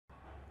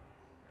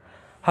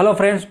Hello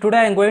friends, today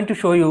I am going to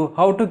show you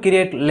how to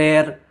create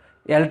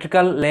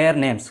electrical layer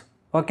names.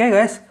 Okay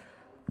guys,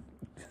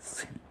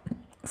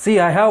 see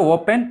I have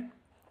opened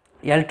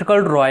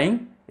electrical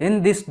drawing.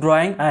 In this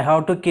drawing I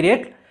have to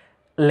create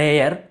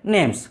layer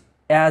names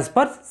as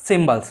per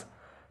symbols.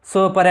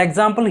 So for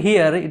example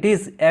here it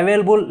is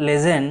available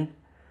legend.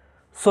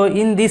 So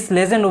in this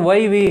legend,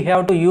 why we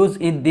have to use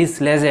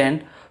this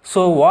legend?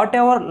 So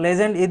whatever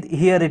legend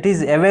here it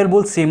is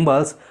available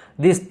symbols,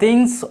 these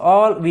things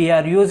all we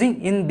are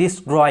using in this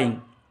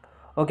drawing.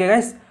 Okay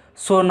guys,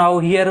 so now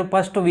here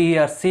first we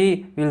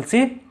will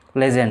see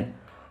legend.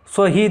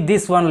 So here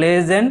this one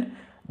legend,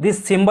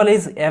 this symbol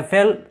is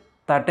FL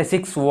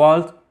 36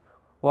 volt.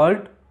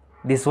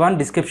 This one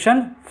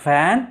description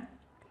fan,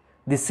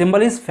 this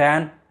symbol is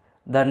fan,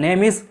 the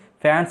name is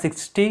fan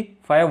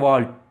 65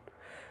 volt.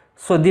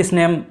 So this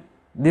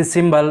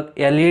symbol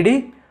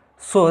LED.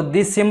 So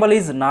this symbol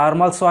is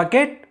normal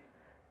socket,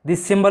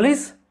 this symbol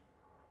is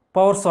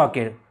power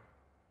socket,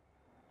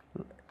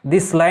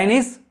 this line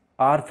is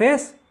R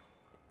phase,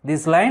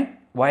 this line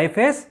Y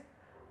phase,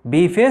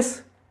 B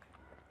phase,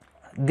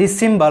 this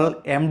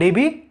symbol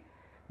MDB,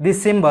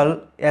 this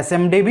symbol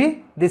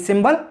SMDB, this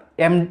symbol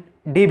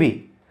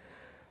MDB.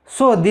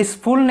 So this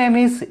full name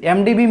is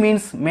MDB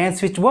means main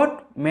switchboard,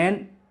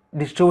 main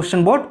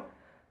distribution board,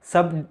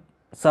 sub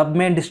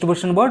main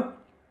distribution board,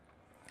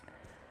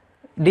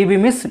 DB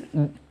means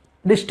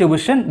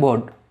distribution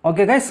board.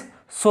 Okay guys,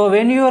 so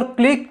when you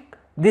click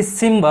this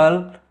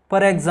symbol,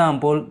 for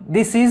example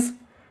this is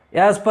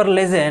as per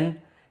legend,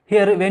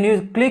 here when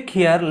you click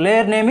here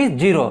layer name is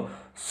 0,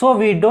 so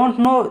we don't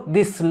know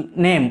this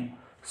name.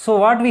 So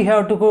what we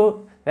have to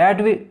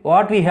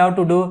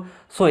do,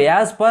 so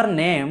as per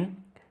name,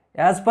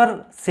 as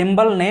per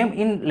symbol name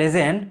in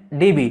legend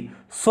DB,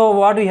 so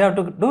what we have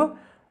to do,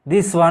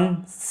 this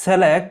one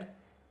select,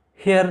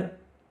 here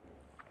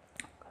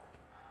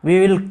we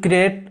will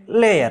create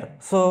layer.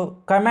 So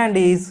command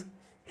is,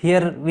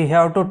 here we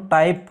have to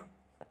type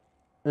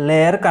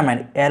layer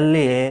command,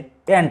 LA,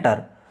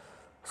 enter.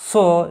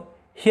 So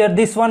here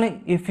this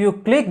one, if you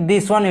click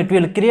this one it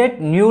will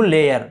create new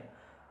layer,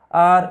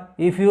 or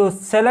if you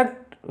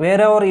select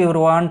wherever you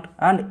want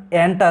and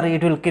enter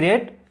it will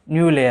create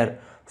new layer.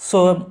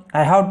 So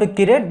I have to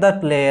create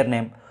that layer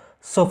name.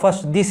 So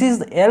first this is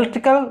the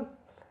electrical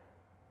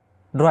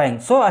drawing,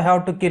 so I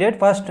have to create,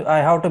 first I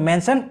have to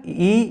mention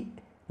ELE.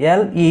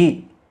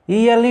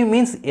 ELE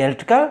means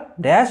electrical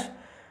dash,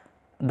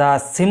 the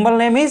symbol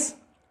name is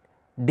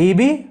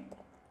DB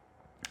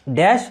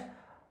dash,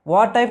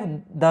 what type,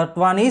 that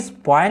one is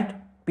point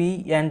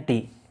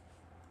PNT,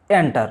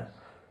 enter.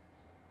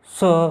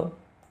 So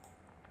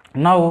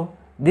now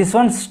this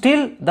one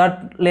still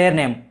that layer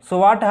name. So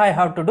what I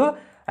have to do,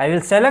 I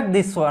will select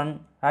this one,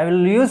 I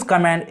will use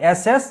command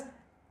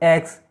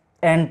SSX,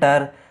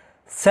 enter,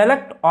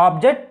 select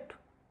object,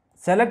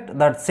 select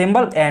that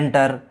symbol,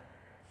 enter,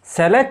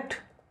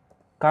 select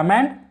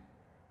command,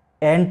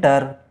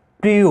 enter,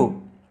 preview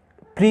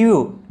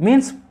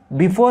means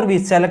before we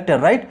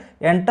selected, right,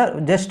 enter,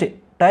 just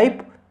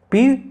type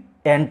P,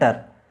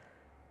 enter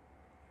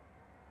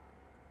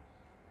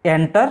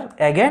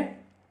again.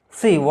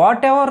 See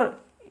whatever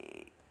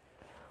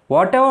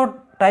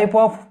type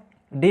of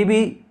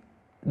DB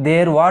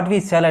there what we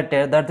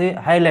selected, that is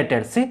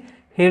highlighted. See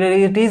here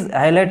it is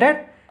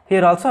highlighted,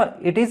 here also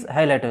it is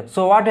highlighted.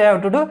 So what I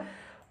have to do,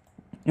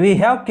 we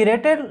have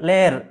created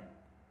layer.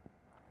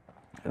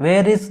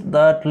 Where is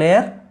that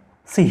layer?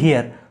 See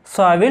here.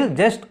 So I will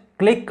just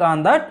click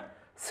on that.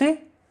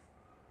 See,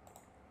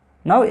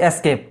 now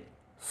escape.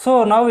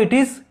 So now it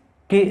is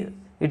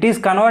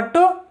converted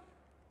to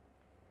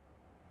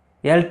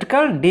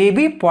electrical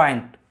DB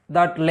point,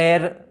 that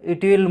layer,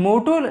 it will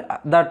move to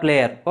that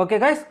layer. Okay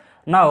guys,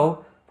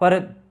 now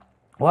for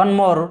one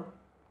more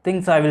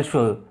things I will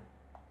show you.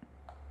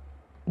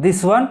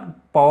 This one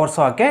power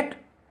socket,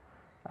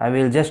 I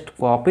will just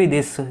copy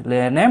this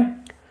layer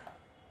name,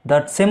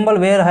 that symbol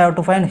where I have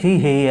to find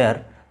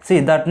here. See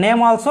that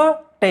name also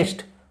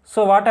test.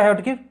 So what I have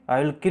to give,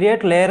 I will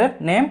create layer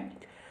name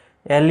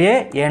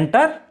LA,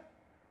 enter,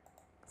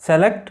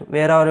 select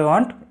wherever you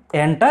want,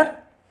 enter,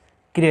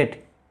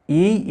 create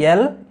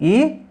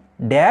ELE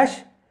dash,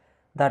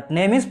 that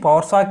name is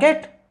power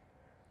socket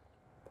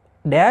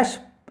dash,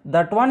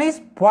 that one is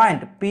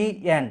point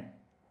PN,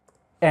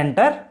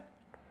 enter,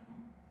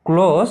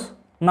 close.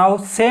 Now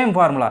same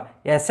formula,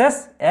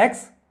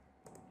 SSX,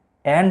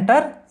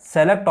 enter,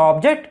 select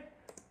object,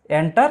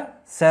 enter,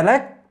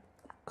 select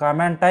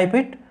command, type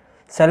it,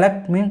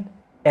 select mean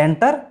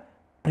enter,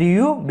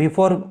 preview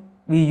before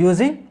we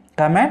using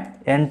command,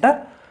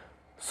 enter.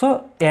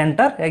 So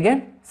enter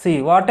again.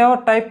 See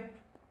whatever type,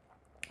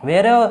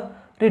 wherever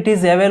it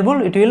is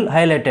available it will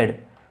highlighted.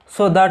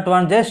 So that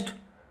one just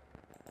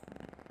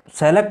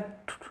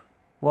select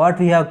what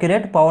we have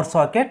created, power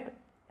socket.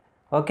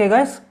 Okay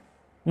guys,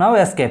 now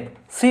escape.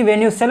 See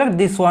when you select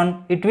this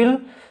one it will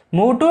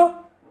move to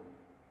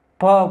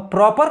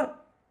proper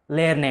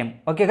layer name.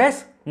 Okay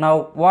guys,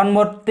 now one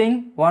more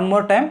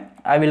time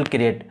I will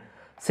create.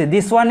 See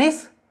this one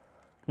is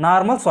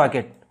normal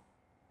socket,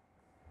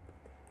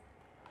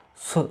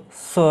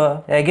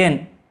 So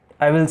again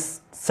I will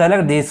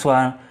select this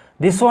one.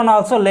 This one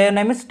also layer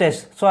name is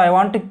test. So I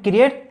want to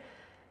create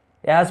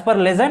as per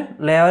legend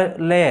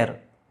layer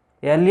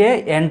LA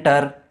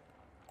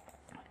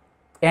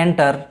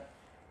enter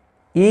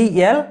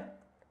EL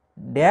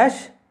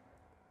dash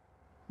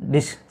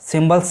this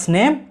symbols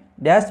name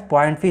dash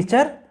point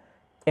feature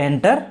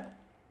enter.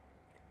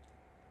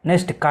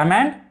 Next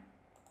command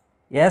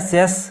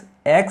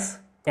SSX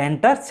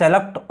enter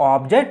select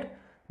object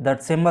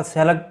that symbol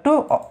select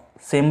to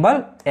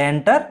symbol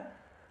enter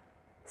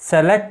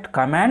select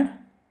command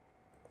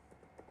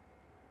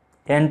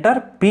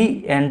enter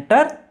P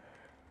enter.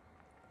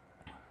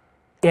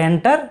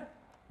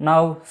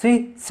 Now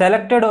see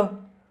selected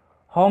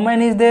how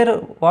many is there,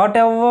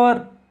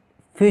 whatever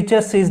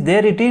features is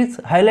there it is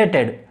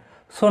highlighted.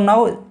 So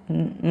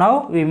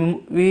now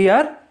we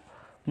are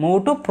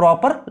move to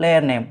proper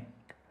layer name.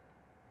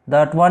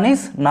 That one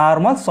is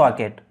normal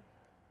socket.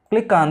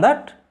 Click on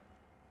that.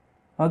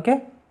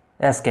 Okay,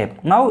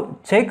 escape. Now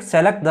check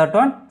select that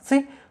one.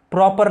 See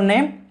proper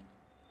name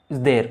is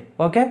there.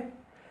 Okay,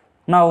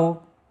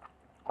 now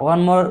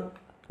one more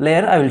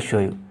layer I will show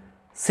you.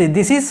 See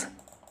this is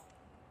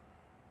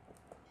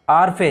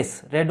R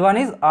face, red one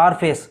is R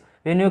face.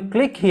 When you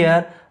click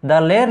here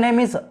the layer name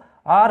is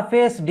R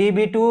face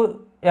db2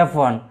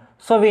 f1.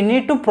 So we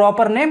need to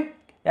proper name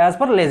as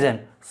per legend.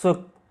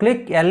 So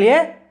click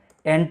LA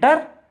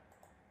enter,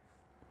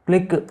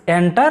 click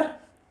enter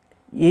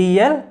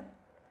EL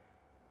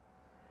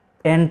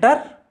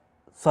enter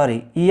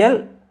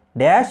EL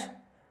dash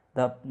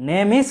the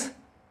name is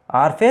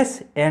R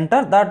face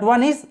enter. That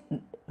one is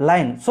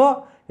line,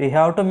 so we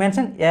have to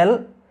mention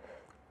LIN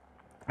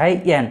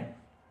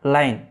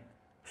line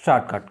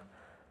shortcut.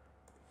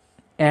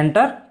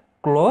 Enter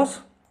close.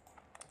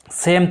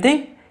 Same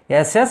thing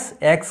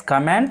SSX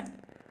command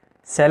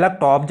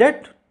select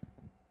object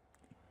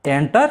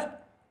enter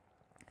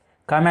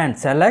command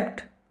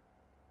select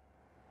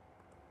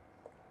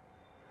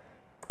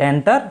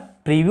enter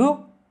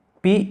preview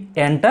P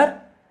enter.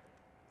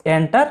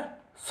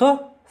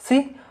 So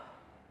see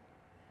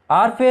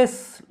R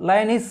face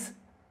line is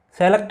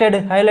selected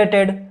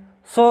highlighted.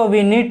 So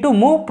we need to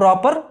move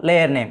proper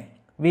layer name.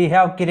 We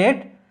have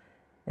create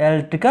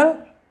electrical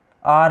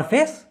R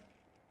face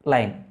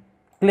line.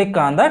 Click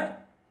on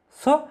that.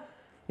 So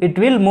it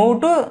will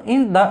move to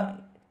in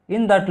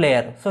that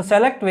layer. So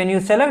select, when you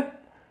select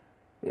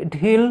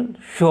it will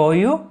show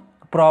you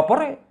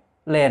proper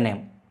layer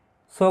name.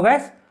 So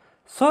guys,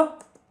 so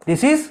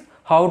this is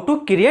how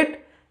to create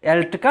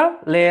electrical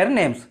layer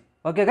names.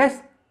 Okay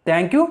guys,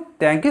 thank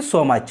you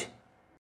so much.